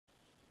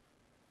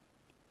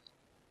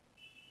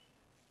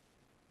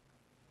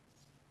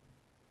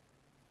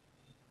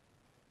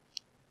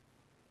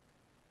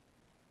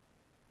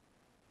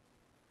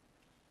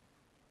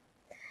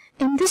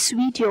In this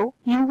video,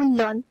 you will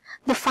learn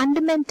the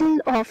fundamental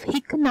of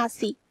Heikin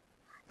Ashi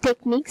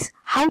techniques,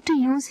 how to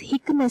use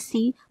Heikin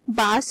Ashi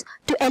bars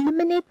to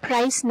eliminate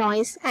price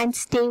noise and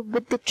stay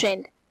with the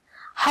trend,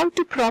 how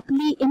to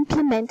properly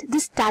implement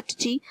this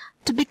strategy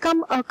to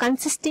become a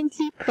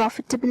consistently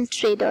profitable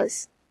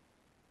traders.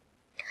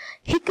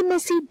 Heikin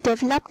Ashi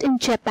developed in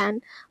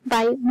Japan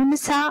by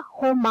Munasa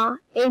Homa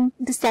in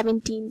the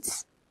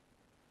 17th.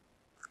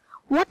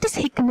 What is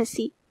Heikin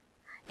Ashi?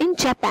 In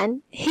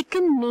Japan,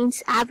 Heikin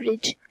means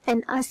average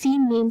and Ashi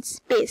means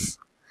pace.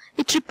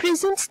 It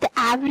represents the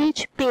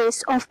average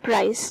pace of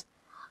price.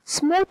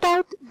 Smooth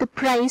out the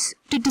price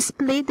to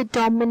display the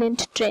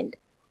dominant trend.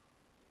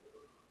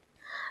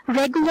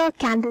 Regular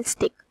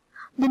candlestick.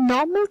 The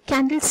normal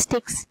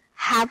candlesticks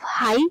have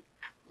high,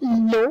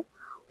 low,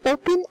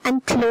 open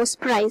and close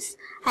price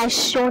as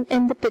shown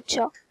in the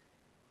picture.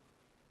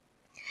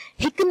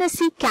 Heikin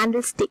Ashi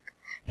candlestick.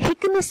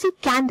 Heikin Ashi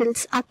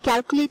candles are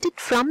calculated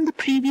from the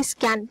previous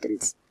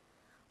candles.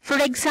 For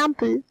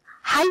example,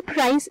 high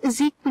price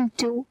is equal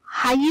to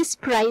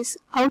highest price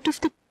out of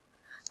the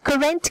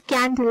current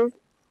candle,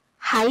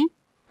 high,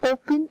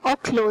 open or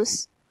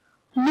close.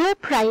 Low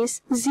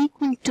price is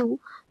equal to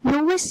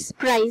lowest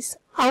price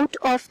out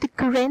of the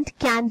current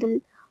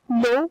candle,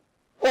 low,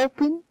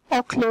 open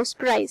or close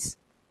price.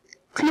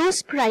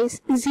 Close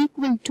price is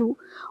equal to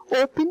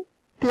open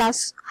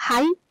plus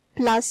high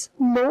plus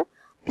low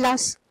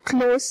plus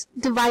close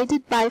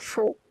divided by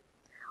 4.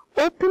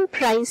 Open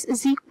price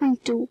is equal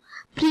to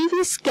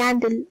previous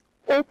candle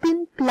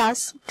open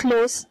plus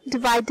close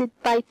divided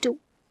by 2.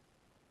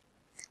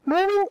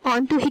 Moving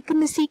on to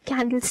Heikin Ashi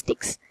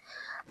candlesticks.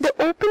 The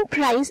open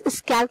price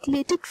is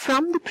calculated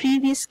from the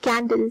previous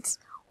candles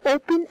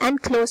open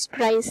and close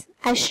price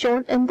as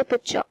shown in the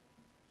picture.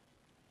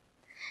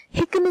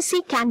 Heikin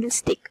Ashi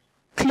candlestick.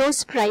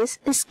 Close price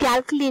is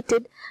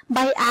calculated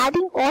by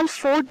adding all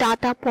 4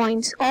 data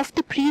points of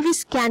the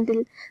previous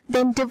candle,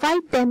 then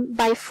divide them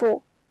by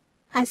 4,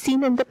 as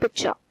seen in the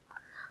picture.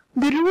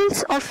 The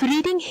rules of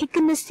reading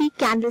Heikin Ashi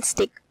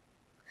candlestick.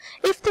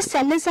 If the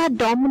sellers are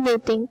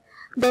dominating,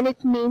 then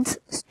it means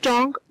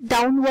strong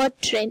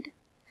downward trend.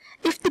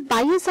 If the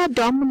buyers are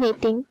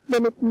dominating,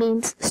 then it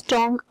means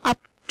strong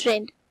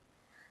uptrend.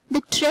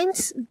 The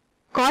trends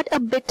got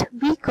a bit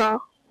weaker,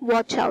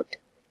 watch out.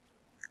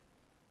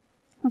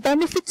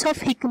 Benefits of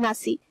Heikin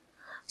Ashi.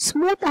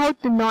 Smooth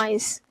out the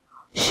noise.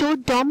 Show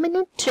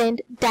dominant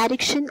trend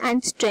direction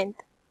and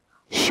strength.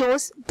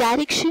 Shows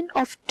direction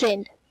of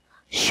trend.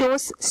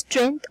 Shows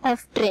strength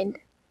of trend.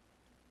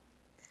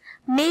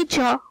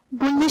 Major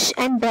bullish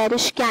and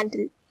bearish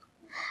candle.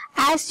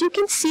 As you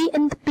can see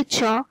in the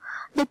picture,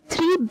 the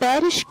 3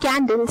 bearish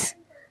candles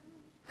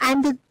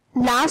and the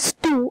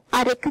last 2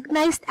 are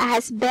recognized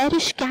as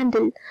bearish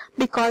candle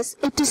because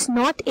it is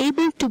not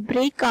able to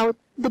break out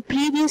the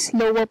previous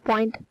lower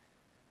point.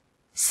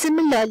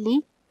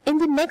 Similarly, in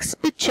the next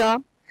picture,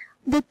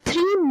 the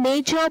 3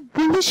 major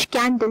bullish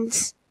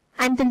candles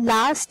and the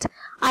last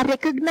are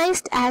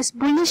recognized as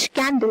bullish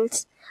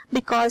candles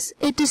because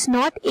it is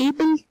not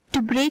able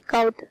to break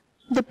out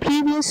the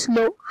previous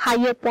low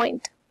higher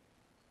point.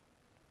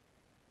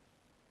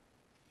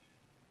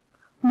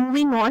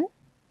 Moving on,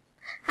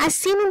 as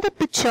seen in the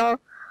picture,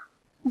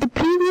 the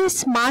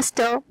previous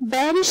master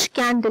bearish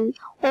candle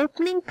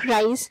opening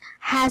price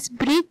has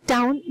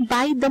breakdown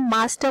by the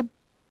master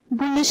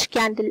bullish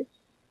candle.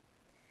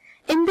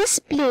 In this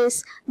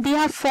place, they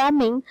are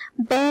forming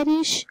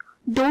bearish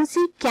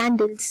doji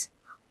candles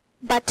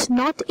but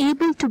not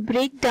able to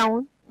break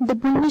down the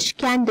bullish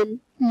candle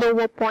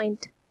lower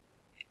point.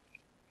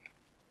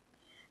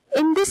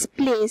 In this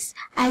place,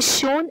 as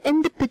shown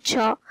in the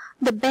picture,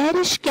 the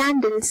bearish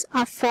candles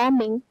are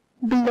forming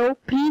below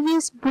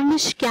previous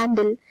bullish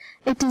candle.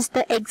 It is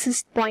the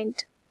exit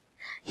point.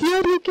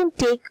 Here you can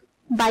take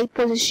buy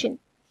position.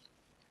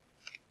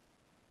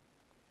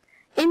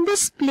 In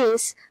this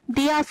place,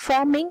 they are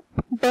forming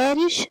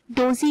bearish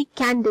doji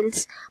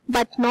candles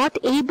but not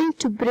able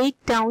to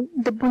break down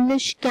the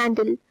bullish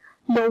candle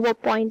lower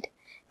point.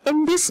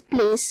 In this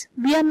place,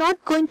 we are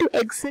not going to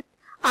exit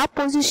our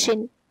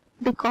position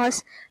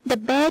because the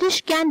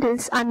bearish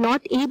candles are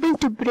not able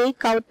to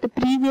break out the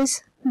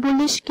previous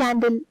bullish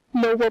candle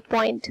lower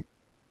point.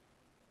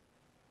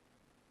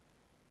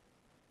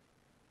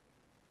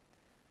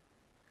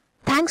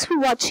 Thanks for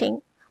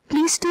watching.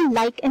 Please do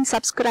like and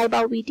subscribe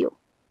our video.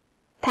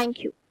 Thank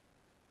you.